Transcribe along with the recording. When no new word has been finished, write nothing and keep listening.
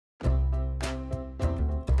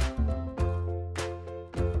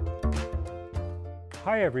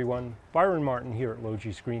Hi everyone, Byron Martin here at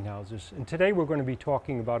Logie's Greenhouses, and today we're going to be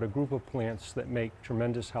talking about a group of plants that make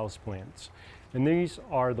tremendous houseplants. And these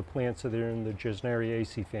are the plants that are in the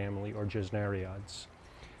Gesneriaceae family, or Gesneriads.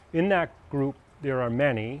 In that group there are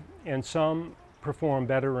many, and some perform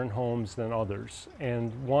better in homes than others.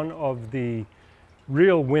 And one of the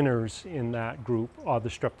real winners in that group are the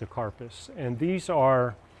Streptocarpus. And these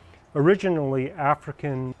are originally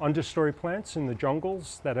African understory plants in the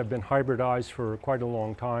jungles that have been hybridized for quite a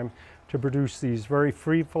long time to produce these very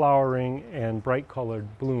free-flowering and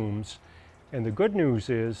bright-colored blooms. And the good news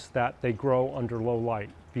is that they grow under low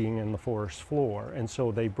light, being in the forest floor, and so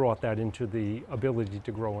they brought that into the ability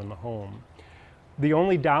to grow in the home. The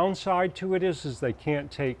only downside to it is they can't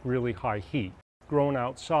take really high heat. Grown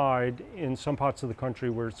outside in some parts of the country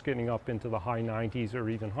where it's getting up into the high 90s or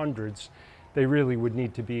even hundreds, they really would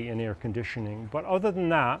need to be in air conditioning. But other than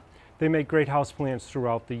that, they make great houseplants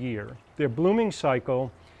throughout the year. Their blooming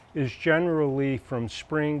cycle is generally from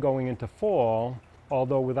spring going into fall,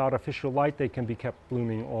 although without official light they can be kept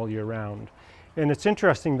blooming all year round. And it's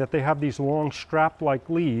interesting that they have these long strap-like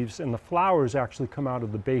leaves, and the flowers actually come out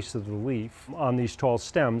of the base of the leaf on these tall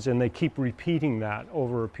stems, and they keep repeating that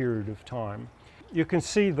over a period of time. You can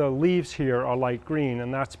see the leaves here are light green,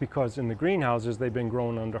 and that's because in the greenhouses they've been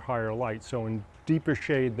grown under higher light, so in deeper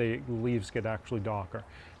shade the leaves get actually darker.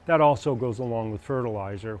 That also goes along with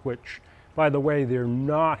fertilizer, which, by the way, they're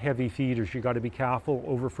not heavy feeders. You got to be careful.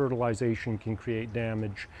 Over-fertilization can create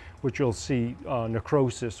damage, which you'll see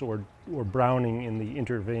necrosis or browning in the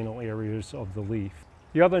interveinal areas of the leaf.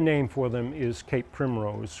 The other name for them is Cape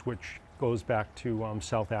Primrose, which goes back to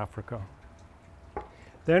South Africa.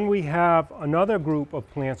 Then we have another group of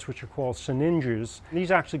plants which are called Sinningias.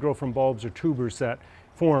 These actually grow from bulbs or tubers that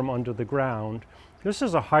form under the ground. This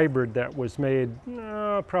is a hybrid that was made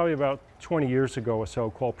probably about 20 years ago or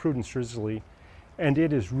so, called Prudence Risley, and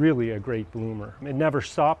it is really a great bloomer. It never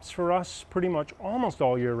stops for us, pretty much almost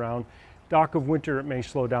all year round. Dark of winter it may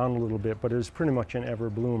slow down a little bit, but it is pretty much an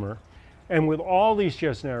ever bloomer. And with all these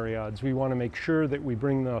Gesneriads, we want to make sure that we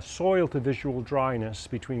bring the soil to visual dryness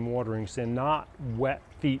between waterings. They're not wet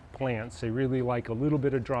feet plants. They really like a little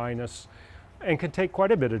bit of dryness and can take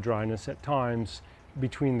quite a bit of dryness at times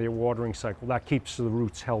between their watering cycle. That keeps the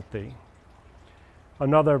roots healthy.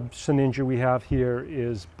 Another Sinningia we have here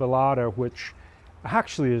is Belata, which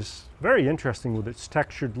actually is very interesting with its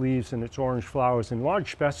textured leaves and its orange flowers, and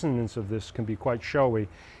large specimens of this can be quite showy.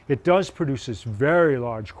 It does produce this very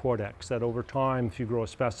large cortex that over time, if you grow a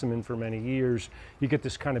specimen for many years, you get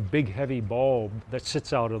this kind of big heavy bulb that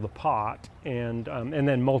sits out of the pot, and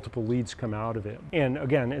then multiple leaves come out of it. And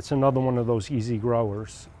again, it's another one of those easy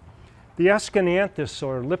growers. The Escananthus,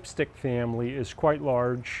 or lipstick family, is quite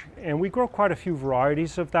large, and we grow quite a few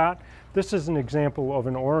varieties of that. This is an example of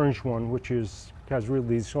an orange one, which has really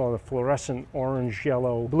these sort of fluorescent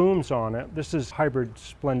orange-yellow blooms on it. This is hybrid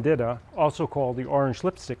splendida, also called the orange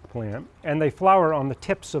lipstick plant, and they flower on the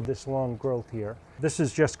tips of this long growth here. This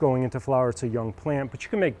is just going into flower. It's a young plant, but you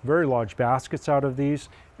can make very large baskets out of these,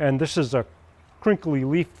 and this is a crinkly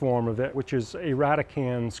leaf form of it, which is a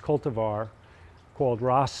radicans cultivar called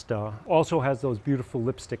Rasta. Also has those beautiful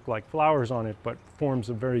lipstick-like flowers on it, but forms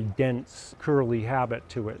a very dense, curly habit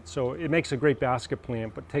to it. So it makes a great basket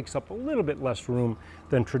plant, but takes up a little bit less room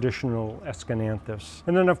than traditional Escananthus.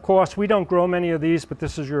 And then, of course, we don't grow many of these, but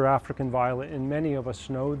this is your African violet, and many of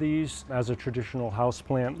us know these as a traditional house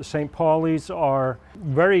plant. The St. Paulis are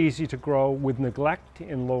very easy to grow with neglect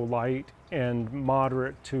in low light and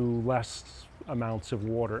moderate to less amounts of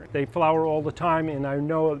water. They flower all the time, and I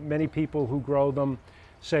know many people who grow them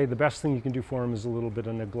say the best thing you can do for them is a little bit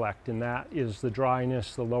of neglect, and that is the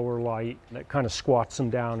dryness, the lower light, that kind of squats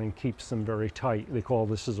them down and keeps them very tight. They call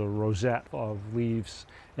this as a rosette of leaves,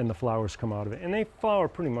 and the flowers come out of it. And they flower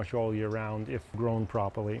pretty much all year round if grown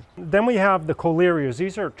properly. Then we have the Colerias.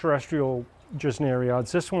 These are terrestrial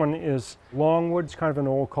Gesneriads. This one is longwood. It's kind of an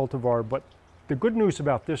old cultivar, but the good news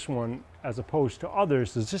about this one, as opposed to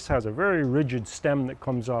others, is this has a very rigid stem that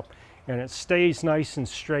comes up, and it stays nice and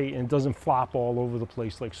straight and doesn't flop all over the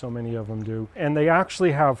place like so many of them do. And they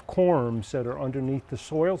actually have corms that are underneath the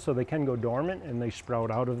soil, so they can go dormant and they sprout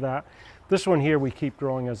out of that. This one here we keep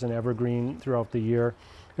growing as an evergreen throughout the year.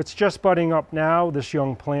 It's just budding up now, this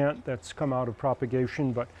young plant that's come out of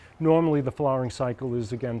propagation, but normally the flowering cycle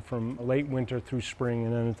is again from late winter through spring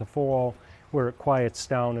and then into fall, where it quiets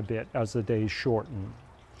down a bit as the days shorten.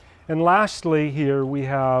 And lastly here we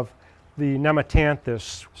have the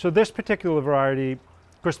Nematanthus. So this particular variety,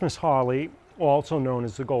 Christmas holly, also known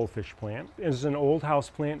as the goldfish plant, is an old house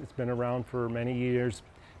plant. It's been around for many years.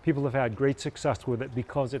 People have had great success with it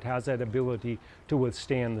because it has that ability to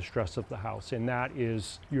withstand the stress of the house, and that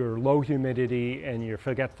is your low humidity and your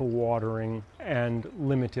forgetful watering and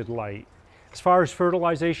limited light. As far as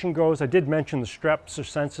fertilization goes, I did mention the streps are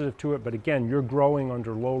sensitive to it, but again, you're growing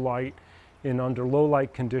under low light. And under low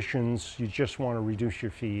light conditions, you just want to reduce your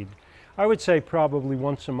feed. I would say probably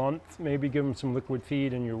once a month, maybe give them some liquid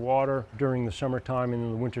feed in your water during the summertime, and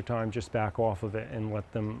in the wintertime just back off of it and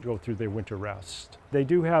let them go through their winter rest. They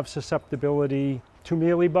do have susceptibility to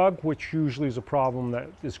mealybug, which usually is a problem that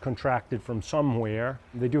is contracted from somewhere.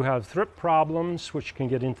 They do have thrip problems, which can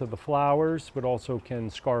get into the flowers, but also can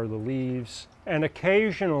scar the leaves. And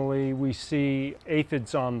occasionally we see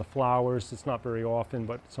aphids on the flowers. It's not very often,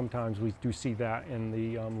 but sometimes we do see that in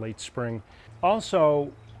the late spring.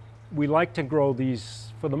 Also, we like to grow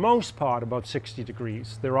these, for the most part, about 60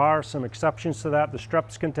 degrees. There are some exceptions to that. The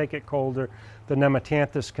streps can take it colder. The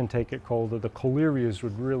nematanthus can take it colder. The colerias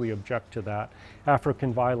would really object to that.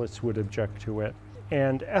 African violets would object to it.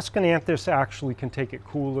 And Escananthus actually can take it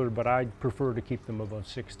cooler, but I'd prefer to keep them above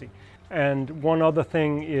 60. And one other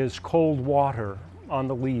thing is cold water on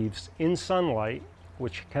the leaves in sunlight,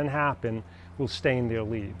 which can happen, will stain their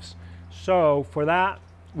leaves. So for that,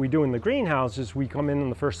 we do in the greenhouses, we come in and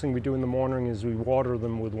the first thing we do in the morning is we water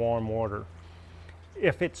them with warm water.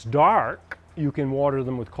 If it's dark, you can water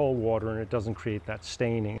them with cold water and it doesn't create that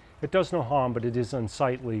staining. It does no harm, but it is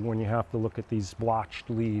unsightly when you have to look at these blotched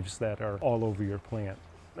leaves that are all over your plant.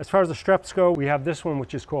 As far as the streps go, we have this one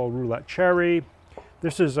which is called roulette cherry.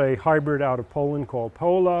 This is a hybrid out of Poland called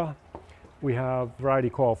Pola. We have a variety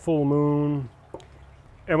called Full Moon.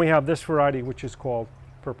 And we have this variety which is called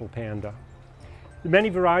Purple Panda. The many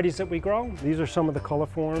varieties that we grow, these are some of the color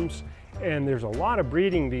forms, and there's a lot of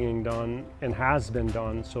breeding being done and has been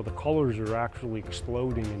done, so the colors are actually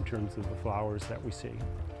exploding in terms of the flowers that we see.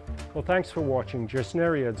 Well, thanks for watching.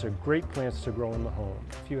 Gesneriads are great plants to grow in the home.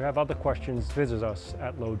 If you have other questions, visit us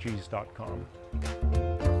at lowgs.com.